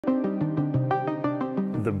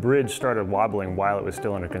The bridge started wobbling while it was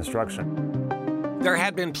still under construction. There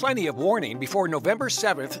had been plenty of warning before November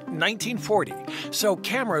 7th, 1940, so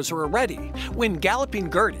cameras were ready when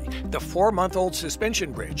Galloping Gertie, the 4-month-old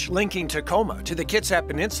suspension bridge linking Tacoma to the Kitsap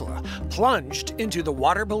Peninsula, plunged into the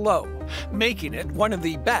water below, making it one of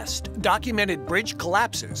the best documented bridge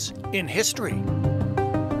collapses in history.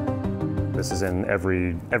 This is in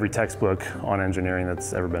every textbook on engineering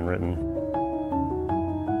that's ever been written.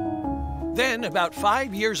 Then, about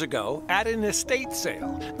 5 years ago, at an estate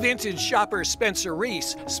sale, vintage shopper Spencer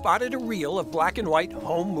Reese spotted a reel of black and white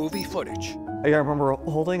home movie footage. I remember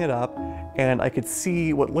holding it up and I could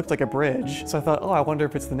see what looked like a bridge. So I thought, oh, I wonder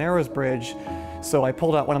if it's the Narrows Bridge. So I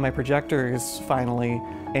pulled out one of my projectors finally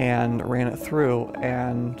and ran it through,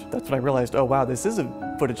 and that's when I realized, oh wow, this is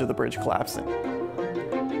a footage of the bridge collapsing.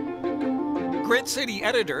 Grit City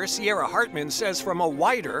editor Sierra Hartman says from a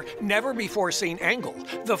wider, never-before-seen angle,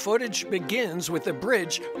 the footage begins with the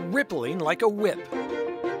bridge rippling like a whip.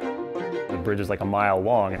 The bridge is like a mile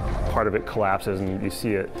long, and part of it collapses, and you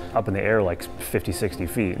see it up in the air like 50, 60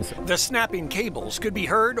 feet. The snapping cables could be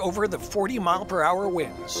heard over the 40-mile-per-hour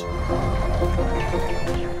winds.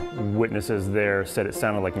 Witnesses there said it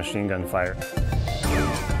sounded like machine gun fire.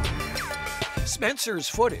 Spencer's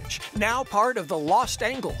footage, now part of The Lost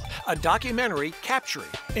Angle, a documentary capturing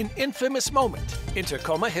an infamous moment in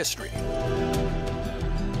Tacoma history.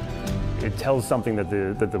 It tells something that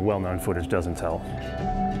the well-known footage doesn't tell.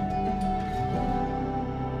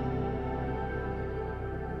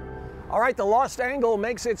 All right, The Lost Angle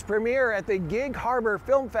makes its premiere at the Gig Harbor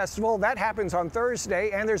Film Festival. That happens on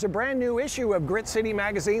Thursday, and there's a brand new issue of Grit City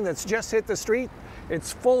magazine that's just hit the street.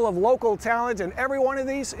 It's full of local talent, and every one of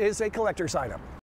these is a collector's item.